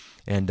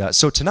And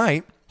so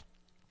tonight,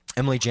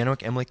 Emily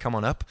Janowick, Emily, come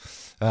on up.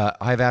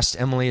 I've asked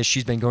Emily, as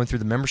she's been going through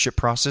the membership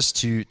process,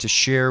 to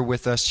share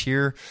with us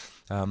here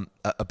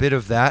a bit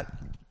of that,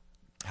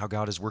 how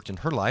God has worked in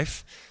her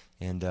life.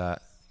 And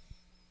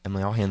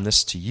Emily, I'll hand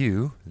this to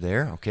you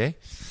there, okay?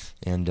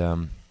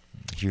 And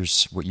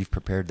here's what you've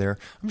prepared there.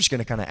 I'm just going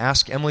to kind of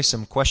ask Emily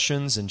some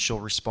questions, and she'll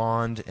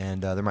respond,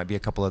 and there might be a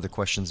couple other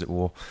questions that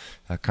we'll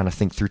kind of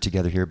think through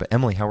together here. But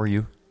Emily, how are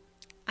you?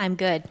 I'm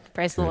good.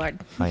 Praise the Lord.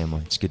 Hi,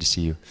 Emily. It's good to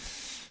see you.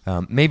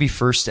 Maybe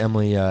first,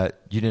 Emily,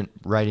 you didn't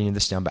write any of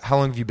this down, but how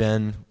long have you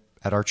been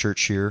at our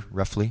church here,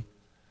 roughly?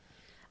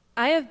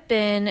 I have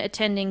been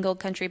attending Gold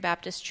Country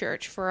Baptist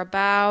Church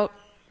for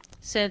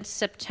since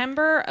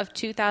September of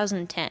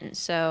 2010,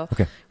 so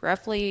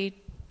roughly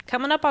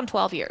coming up on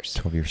 12 years.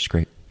 12 years,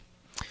 great.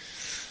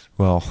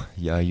 Well,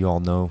 yeah, you all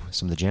know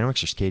some of the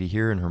Janowicks. There's Katie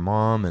here and her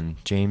mom,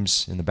 and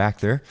James in the back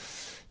there.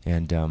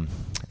 And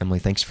Emily,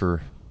 thanks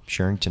for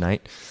sharing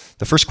tonight.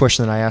 The first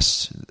question that I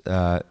asked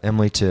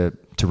Emily to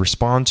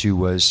respond to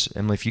was,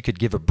 Emily, if you could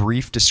give a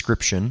brief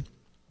description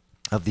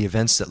of the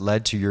events that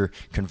led to your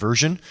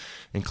conversion,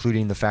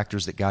 including the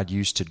factors that God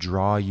used to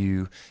draw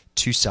you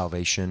to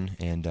salvation.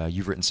 And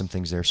you've written some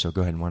things there, so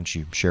go ahead and why don't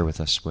you share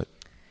with us what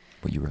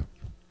you wrote.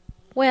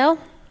 Well,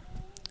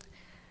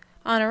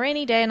 on a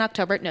rainy day in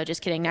October, no,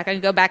 just kidding, not going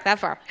to go back that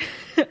far.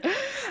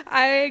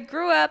 I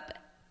grew up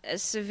a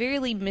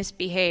severely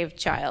misbehaved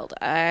child.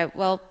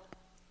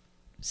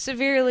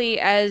 Severely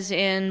as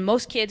in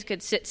most kids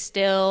could sit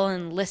still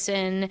and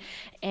listen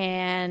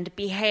and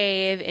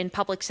behave in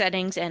public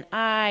settings, and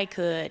I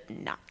could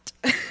not.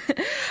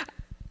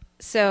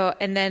 So,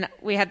 and then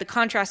we had the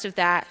contrast of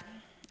that.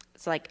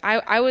 It's like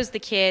I was the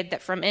kid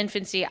that from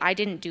infancy, I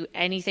didn't do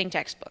anything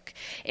textbook.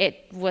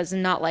 It was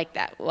not like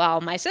that. While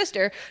my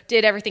sister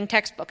did everything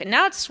textbook, and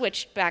now it's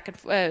switched back.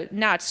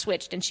 Now it's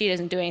switched, and she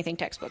doesn't do anything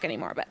textbook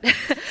anymore. But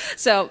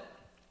so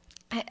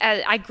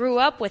I grew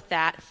up with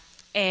that,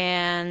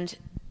 and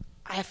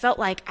I felt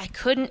like I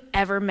couldn't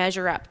ever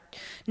measure up,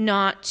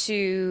 not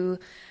to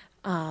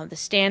the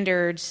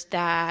standards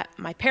that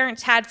my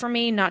parents had for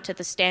me, not to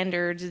the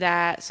standards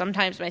that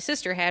sometimes my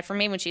sister had for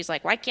me when she's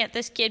like, why can't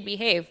this kid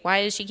behave?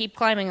 Why does she keep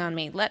climbing on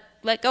me?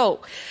 Let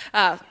go.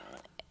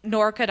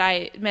 Nor could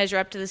I measure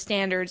up to the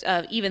standards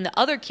of even the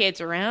other kids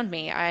around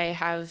me. I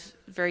have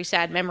very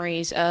sad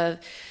memories of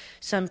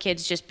some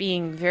kids just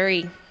being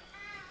very,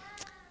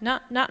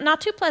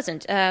 not too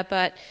pleasant,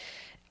 but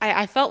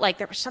I felt like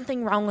there was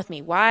something wrong with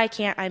me. Why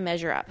can't I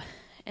measure up?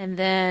 And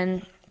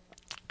then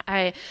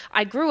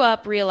I grew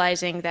up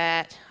realizing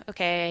that,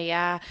 okay,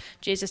 yeah,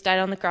 Jesus died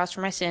on the cross for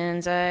my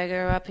sins. I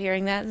grew up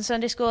hearing that in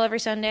Sunday school every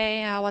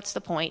Sunday. What's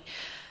the point?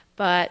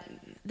 But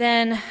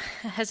then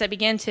as I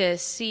began to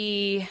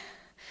see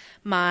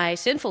my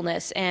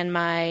sinfulness and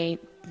I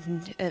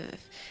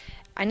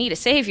need a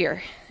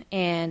Savior,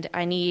 and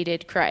I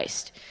needed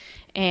Christ.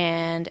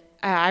 And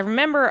I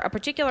remember a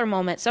particular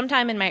moment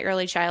sometime in my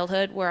early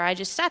childhood where I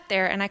just sat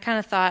there and I kind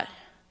of thought,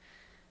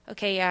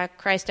 okay, yeah,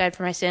 Christ died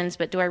for my sins,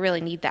 but do I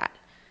really need that?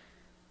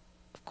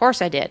 Of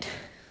course I did.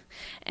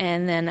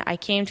 And then I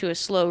came to a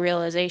slow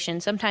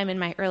realization sometime in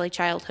my early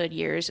childhood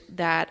years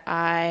that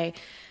I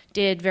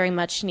did very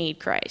much need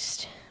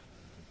Christ.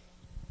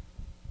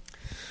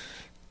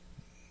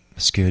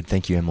 That's good.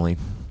 Thank you, Emily.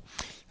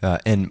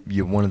 And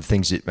one of the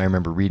things that I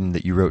remember reading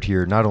that you wrote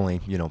here, not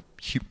only,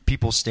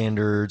 people's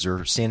standards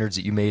or standards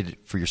that you made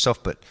for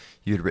yourself, but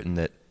you had written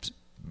that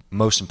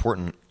most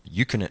important,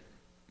 you couldn't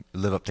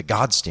live up to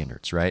God's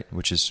standards, right?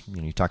 Which is,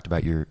 you talked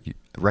about your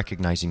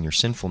recognizing your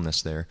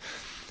sinfulness there.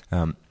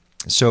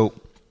 So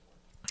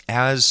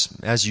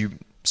as you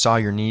saw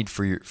your need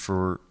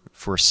for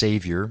a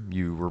Savior,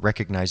 you were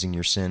recognizing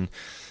your sin.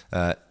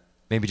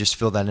 Maybe just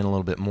fill that in a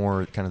little bit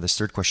more, kind of this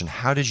third question.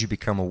 How did you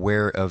become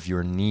aware of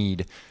your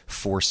need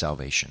for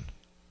salvation?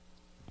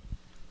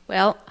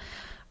 Well,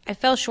 I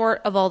fell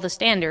short of all the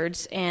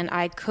standards, and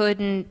I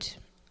couldn't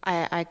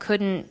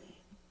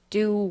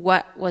do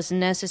what was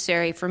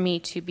necessary for me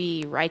to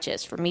be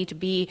righteous, for me to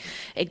be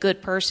a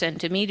good person,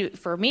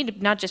 for me to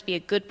not just be a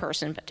good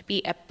person, but to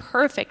be a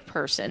perfect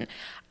person.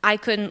 I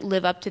couldn't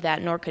live up to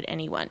that, nor could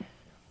anyone.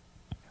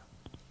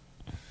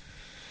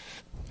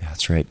 Yeah,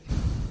 that's right.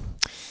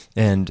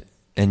 And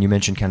you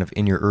mentioned kind of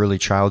in your early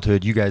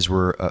childhood, you guys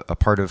were a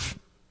part of,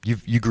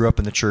 you grew up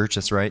in the church,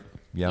 that's right?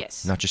 Yeah.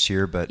 Yes. Not just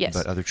here, but yes.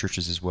 but other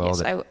churches as well.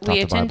 Yes,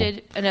 we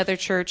attended another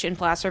church in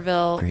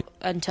Placerville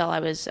until I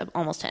was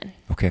almost 10.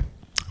 Okay,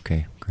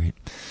 great.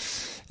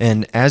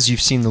 And as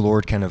you've seen the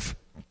Lord kind of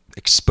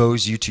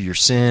expose you to your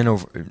sin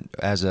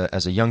as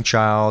a young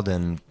child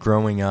and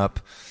growing up,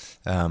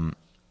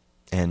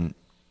 and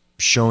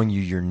showing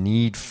you your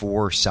need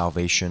for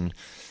salvation,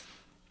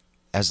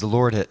 as the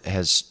Lord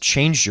has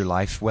changed your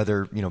life,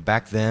 whether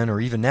back then or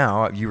even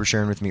now, you were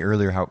sharing with me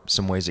earlier how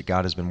some ways that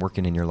God has been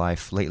working in your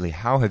life lately.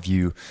 How have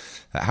you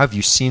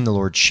seen the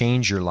Lord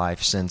change your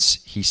life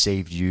since He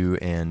saved you?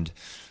 And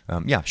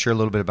share a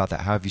little bit about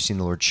that. How have you seen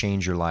the Lord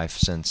change your life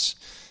since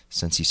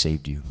He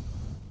saved you?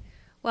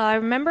 Well, I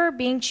remember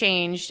being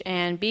changed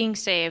and being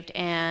saved,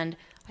 and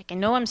I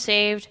know I'm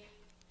saved,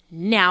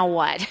 now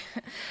what?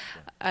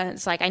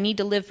 It's like, I need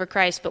to live for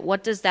Christ, but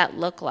what does that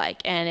look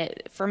like? And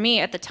for me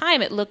at the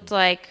time, it looked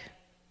like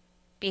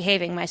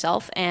behaving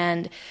myself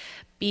and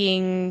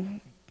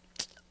being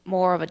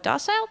more of a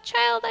docile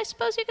child, I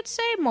suppose you could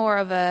say, more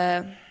of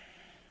a,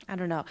 I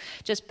don't know,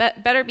 just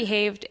better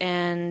behaved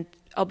and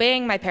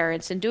obeying my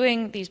parents and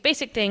doing these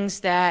basic things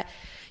that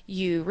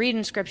you read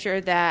in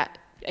Scripture that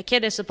a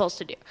kid is supposed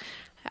to do.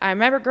 I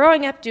remember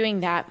growing up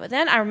doing that, but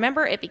then I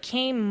remember it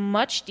became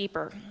much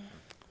deeper.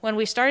 When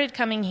we started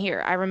coming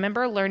here, I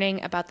remember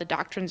learning about the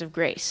doctrines of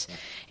grace,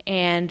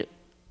 and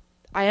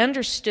I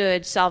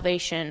understood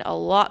salvation a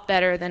lot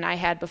better than I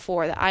had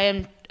before, that I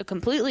am a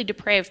completely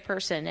depraved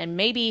person, and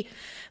maybe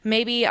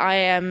I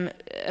am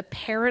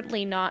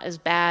apparently not as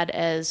bad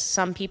as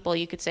some people.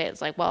 You could say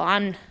it's like, well,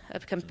 I'm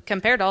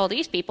compared to all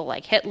these people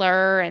like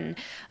Hitler and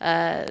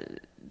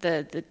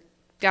the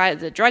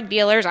drug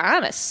dealers,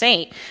 I'm a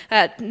saint.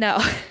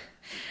 No,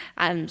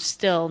 I'm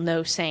still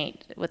no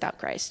saint without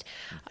Christ.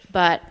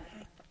 But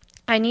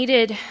I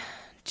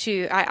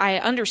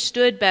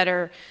understood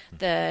better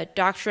the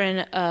doctrine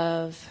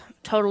of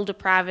total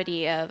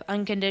depravity, of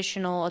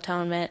unconditional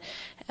atonement,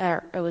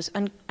 or it was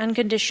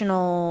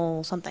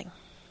unconditional something.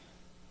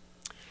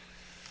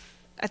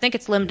 I think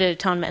it's limited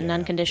atonement and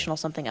unconditional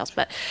something else,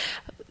 but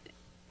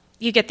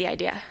you get the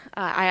idea.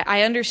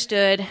 I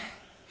understood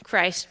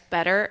Christ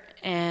better,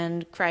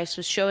 and Christ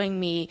was showing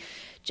me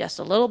just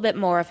a little bit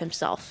more of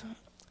himself.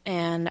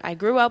 And I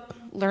grew up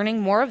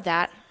learning more of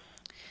that.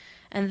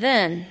 And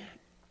then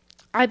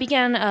I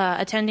began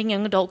attending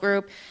young adult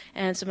group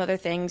and some other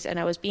things, and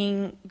I was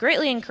being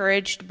greatly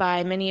encouraged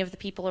by many of the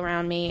people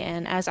around me.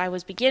 And as I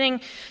was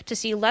beginning to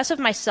see less of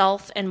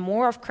myself and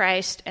more of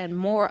Christ and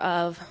more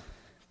of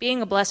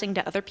being a blessing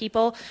to other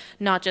people,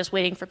 not just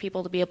waiting for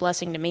people to be a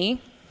blessing to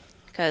me,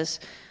 because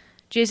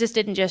Jesus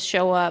didn't just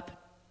show up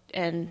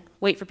and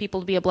wait for people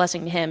to be a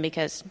blessing to him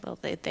because, well,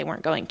 they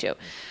weren't going to.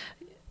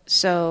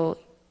 So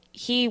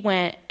he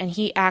went, and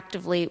he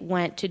actively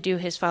went to do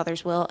his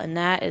Father's will, and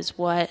that is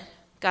what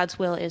God's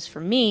will is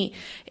for me,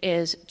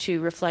 is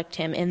to reflect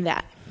him in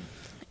that.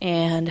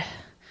 And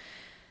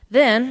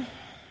then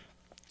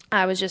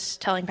I was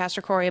just telling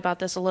Pastor Corey about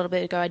this a little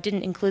bit ago. I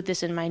didn't include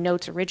this in my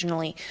notes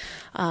originally.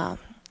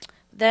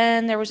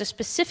 Then there was a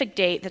specific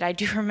date that I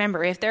do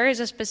remember. If there is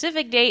a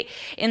specific date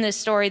in this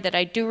story that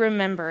I do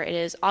remember, it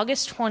is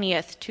August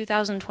 20th,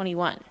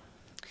 2021.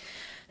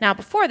 Now,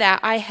 before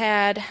that, I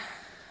had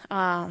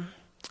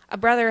a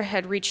brother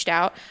had reached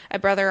out. A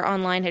brother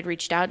online had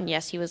reached out, and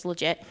yes, he was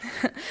legit.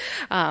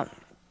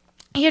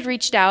 He had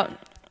reached out,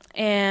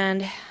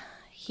 and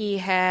he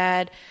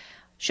had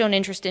shown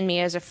interest in me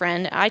as a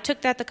friend. I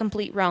took that the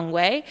complete wrong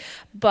way,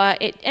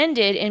 but it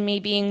ended in me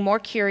being more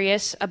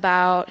curious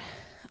about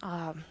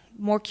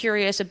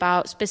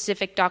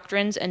specific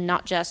doctrines, and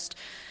not just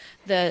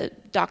the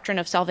doctrine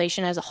of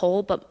salvation as a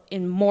whole, but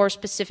in more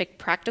specific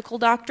practical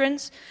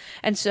doctrines.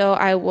 And so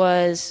I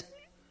was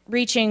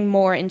reaching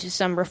more into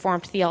some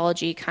Reformed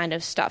theology kind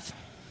of stuff.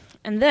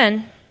 And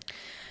then,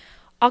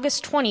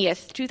 August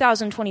 20th,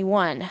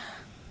 2021,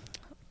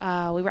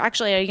 we were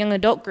actually at a young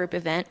adult group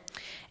event,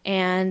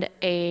 and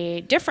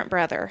a different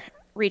brother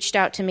reached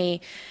out to me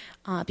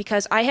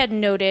because I had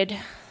noted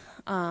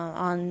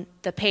on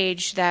the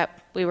page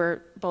that we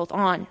were both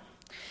on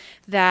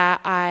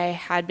that I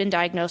had been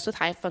diagnosed with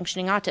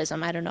high-functioning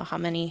autism. I don't know how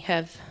many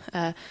have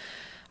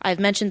I've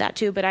mentioned that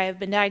too, but I have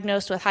been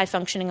diagnosed with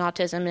high-functioning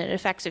autism, and it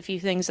affects a few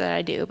things that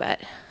I do.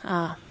 But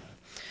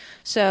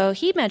so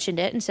he mentioned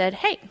it and said,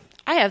 hey,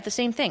 I have the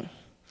same thing.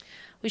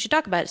 We should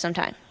talk about it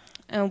sometime.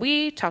 And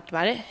we talked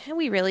about it, and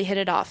we really hit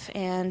it off.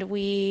 And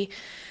we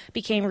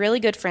became really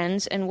good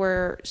friends, and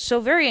were so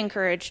very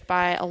encouraged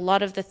by a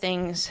lot of the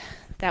things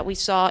that we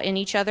saw in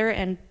each other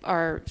and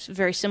our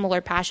very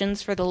similar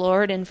passions for the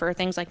Lord and for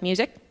things like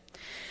music.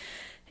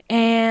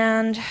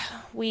 And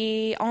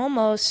we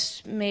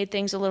almost made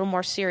things a little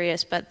more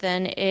serious, but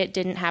then it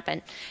didn't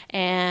happen.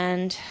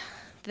 And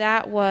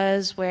that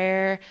was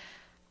where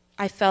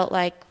I felt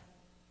like,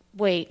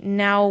 wait,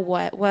 now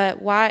what?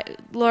 Why,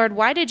 Lord,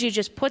 why did you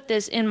just put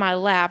this in my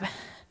lap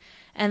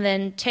and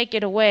then take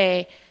it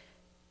away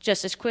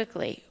just as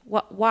quickly?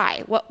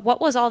 Why?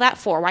 What was all that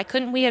for? Why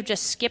couldn't we have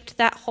just skipped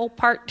that whole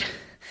part?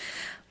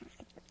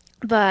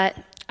 But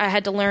I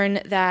had to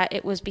learn that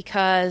it was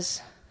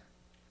because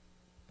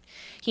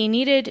he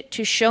needed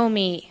to show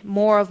me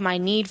more of my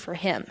need for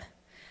him,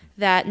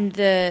 that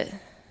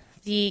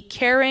the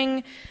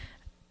caring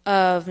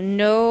of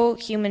no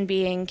human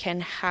being can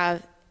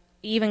have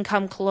even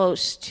come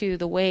close to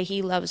the way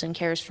he loves and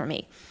cares for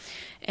me,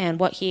 and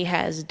what he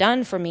has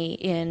done for me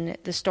in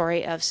the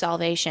story of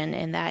salvation,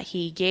 and that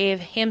he gave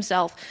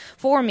himself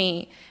for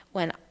me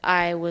when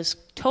I was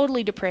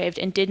totally depraved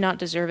and did not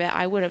deserve it.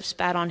 I would have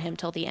spat on him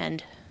till the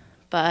end,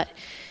 but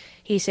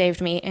he saved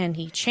me, and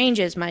he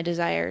changes my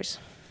desires.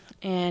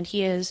 And he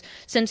has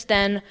since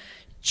then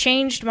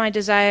changed my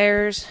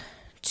desires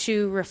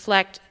to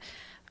reflect,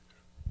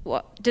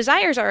 well,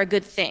 desires are a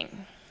good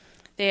thing.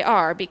 they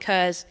are,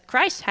 because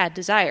Christ had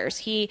desires.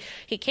 He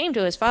came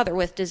to his Father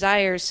with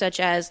desires such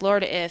as,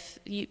 Lord, if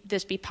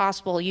this be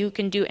possible, you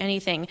can do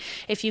anything.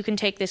 If you can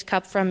take this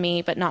cup from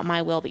me, but not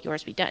my will, but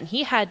yours be done.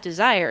 He had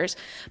desires,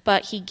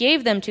 but he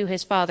gave them to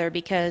his Father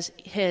because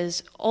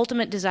his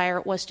ultimate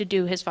desire was to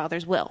do his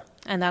Father's will.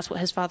 And that's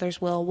what his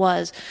Father's will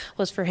was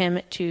for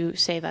him to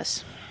save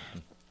us.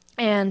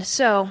 And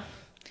so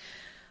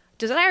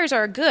desires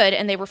are good,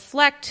 and they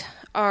reflect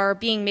our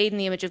being made in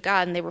the image of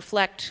God, and they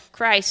reflect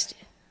Christ,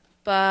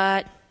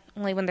 but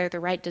only when they're the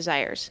right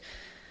desires.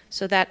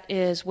 So that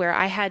is where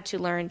I had to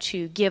learn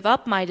to give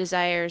up my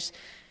desires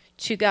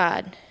to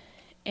God.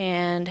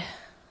 And,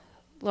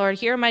 Lord,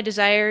 here are my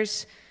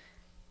desires.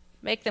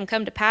 Make them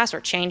come to pass or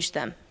change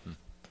them.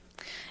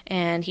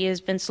 And he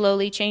has been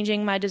slowly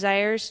changing my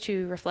desires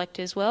to reflect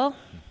his will,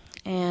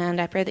 and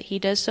I pray that he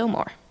does so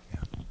more.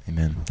 Yeah.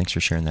 Amen. Thanks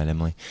for sharing that,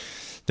 Emily.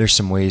 There's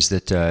some ways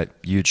that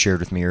you had shared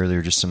with me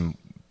earlier, just some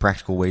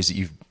practical ways that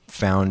you've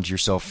found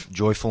yourself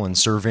joyful in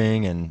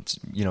serving, and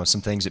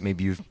some things that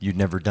maybe you'd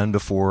never done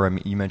before. I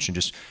mean, you mentioned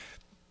just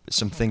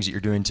some things that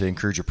you're doing to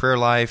encourage your prayer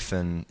life,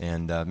 and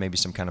maybe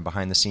some kind of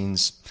behind the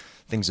scenes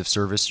things of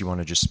service.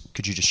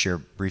 Could you just share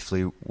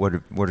briefly what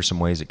are some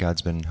ways that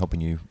God's been helping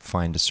you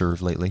find to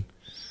serve lately?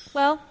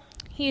 Well,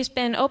 he's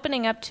been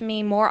opening up to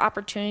me more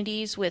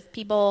opportunities with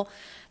people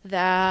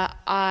that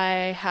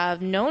I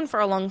have known for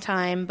a long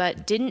time,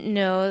 but didn't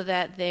know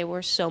that they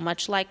were so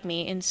much like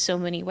me in so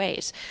many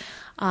ways.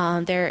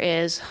 There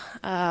is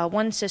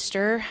one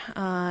sister,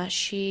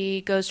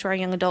 she goes to our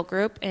young adult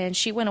group, and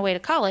she went away to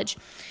college,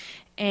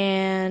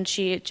 and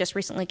she just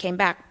recently came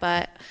back,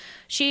 but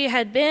she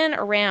had been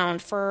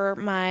around for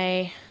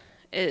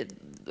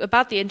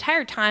about the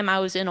entire time I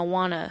was in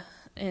Awana,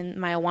 in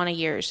my Awana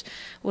years,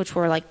 which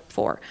were like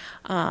 4.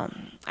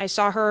 I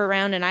saw her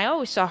around, and I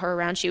always saw her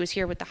around. She was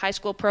here with the high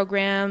school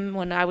program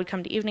when I would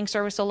come to evening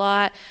service a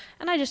lot,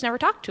 and I just never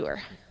talked to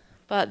her.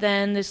 But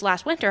then this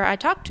last winter, I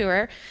talked to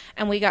her,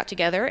 and we got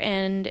together,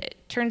 and it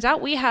turns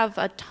out we have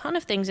a ton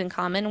of things in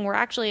common, and we're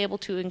actually able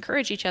to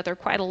encourage each other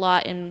quite a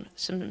lot in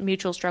some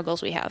mutual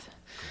struggles we have.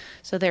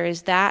 So there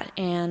is that,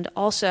 and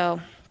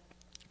also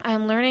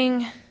I'm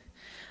learning,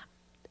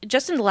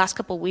 just in the last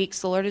couple of weeks,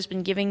 the Lord has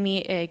been giving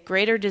me a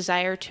greater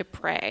desire to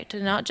pray,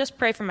 to not just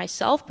pray for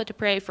myself, but to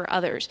pray for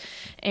others.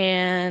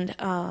 And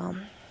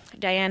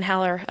Diane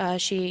Heller,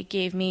 she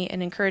gave me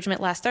an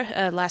encouragement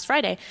last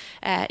Friday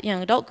at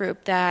Young Adult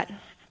Group that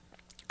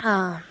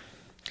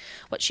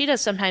what she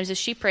does sometimes is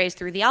she prays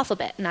through the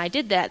alphabet, and I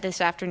did that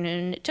this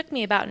afternoon. It took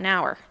me about an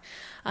hour,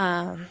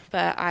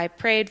 but I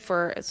prayed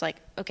for, it's like,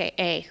 okay,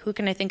 A, who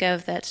can I think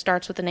of that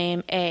starts with the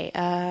name A?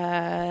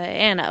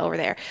 Anna over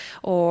there,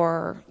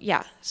 or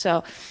yeah,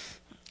 so...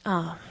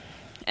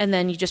 and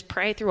then you just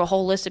pray through a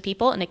whole list of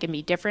people, and it can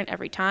be different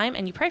every time,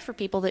 and you pray for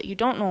people that you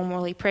don't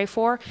normally pray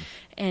for,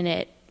 and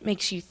it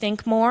makes you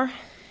think more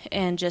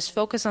and just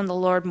focus on the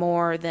Lord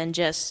more than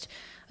just,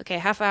 okay,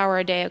 half hour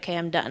a day, okay,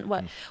 I'm done.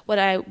 What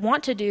I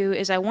want to do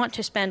is I want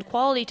to spend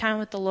quality time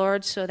with the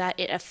Lord so that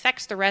it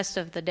affects the rest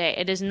of the day.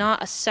 It is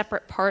not a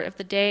separate part of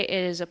the day.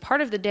 It is a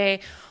part of the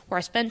day where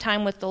I spend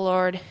time with the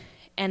Lord,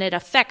 and it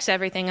affects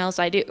everything else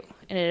I do,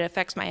 and it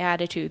affects my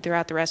attitude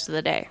throughout the rest of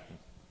the day.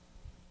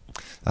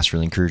 That's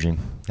really encouraging.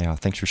 Yeah,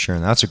 thanks for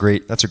sharing that. That's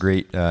a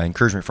great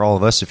encouragement for all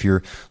of us. If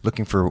you're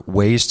looking for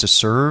ways to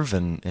serve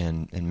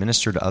and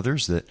minister to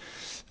others, that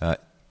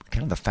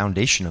kind of the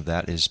foundation of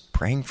that is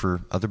praying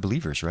for other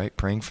believers, right?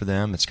 Praying for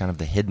them. It's kind of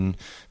the hidden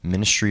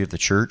ministry of the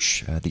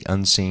church, the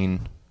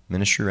unseen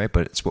ministry, right?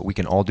 But it's what we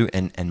can all do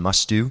and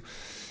must do,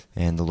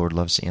 and the Lord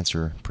loves to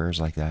answer prayers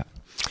like that.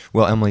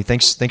 Well, Emily,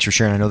 thanks for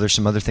sharing. I know there's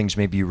some other things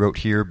maybe you wrote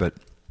here, but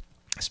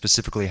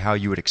specifically how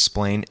you would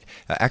explain,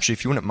 actually,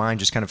 if you wouldn't mind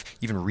just kind of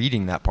even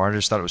reading that part, I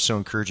just thought it was so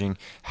encouraging.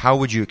 How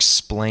would you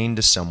explain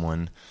to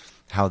someone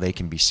how they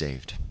can be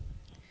saved?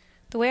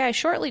 The way I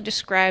shortly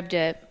described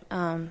it,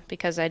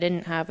 because I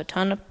didn't have a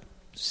ton of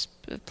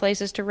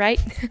places to write,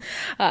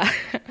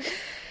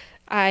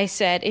 I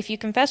said, if you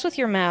confess with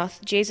your mouth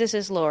Jesus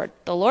is Lord,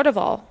 the Lord of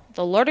all,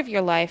 the Lord of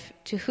your life,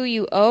 to whom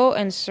you owe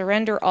and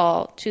surrender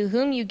all, to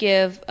whom you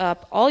give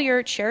up all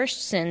your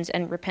cherished sins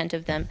and repent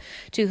of them,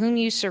 to whom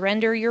you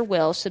surrender your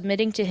will,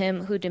 submitting to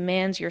him who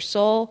demands your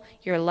soul,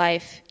 your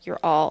life, your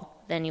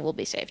all, then you will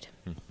be saved.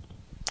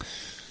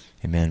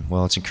 Amen.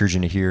 Well, it's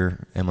encouraging to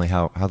hear, Emily,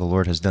 how the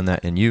Lord has done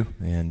that in you.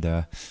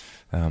 And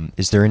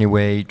is there any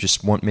way,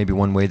 maybe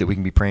one way that we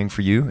can be praying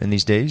for you in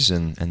these days,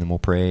 and then we'll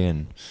pray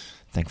and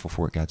thankful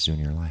for what God's doing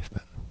in your life.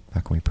 But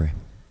how can we pray?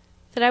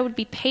 That I would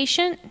be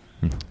patient,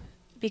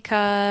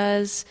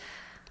 because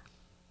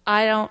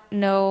I don't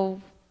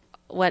know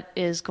what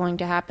is going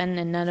to happen,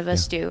 and none of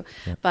us do.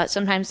 Yeah. But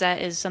sometimes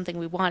that is something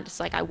we want. It's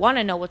like, I want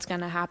to know what's going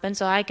to happen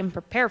so I can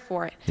prepare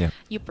for it. Yeah.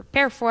 You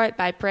prepare for it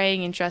by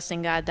praying and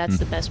trusting God. That's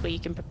the best way you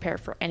can prepare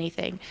for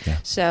anything. Yeah.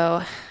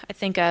 So I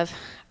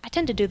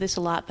tend to do this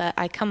a lot, but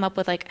I come up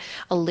with like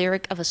a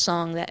lyric of a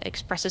song that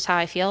expresses how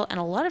I feel, and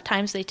a lot of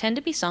times they tend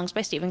to be songs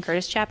by Stephen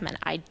Curtis Chapman.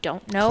 I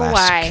don't know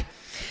why.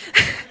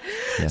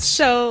 Yes.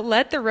 So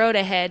let the road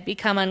ahead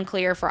become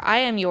unclear, for I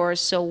am yours.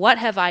 So what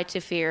have I to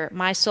fear?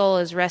 My soul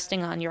is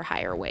resting on your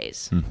higher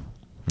ways. No,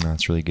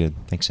 that's really good.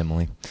 Thanks,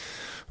 Emily.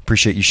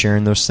 Appreciate you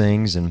sharing those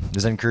things. And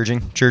is that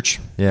encouraging, church?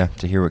 Yeah,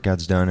 to hear what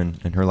God's done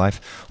in her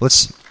life.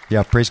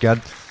 Praise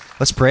God.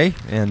 Let's pray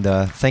and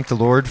thank the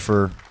Lord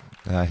for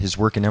his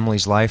work in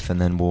Emily's life,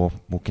 and then we'll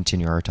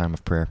continue our time of prayer.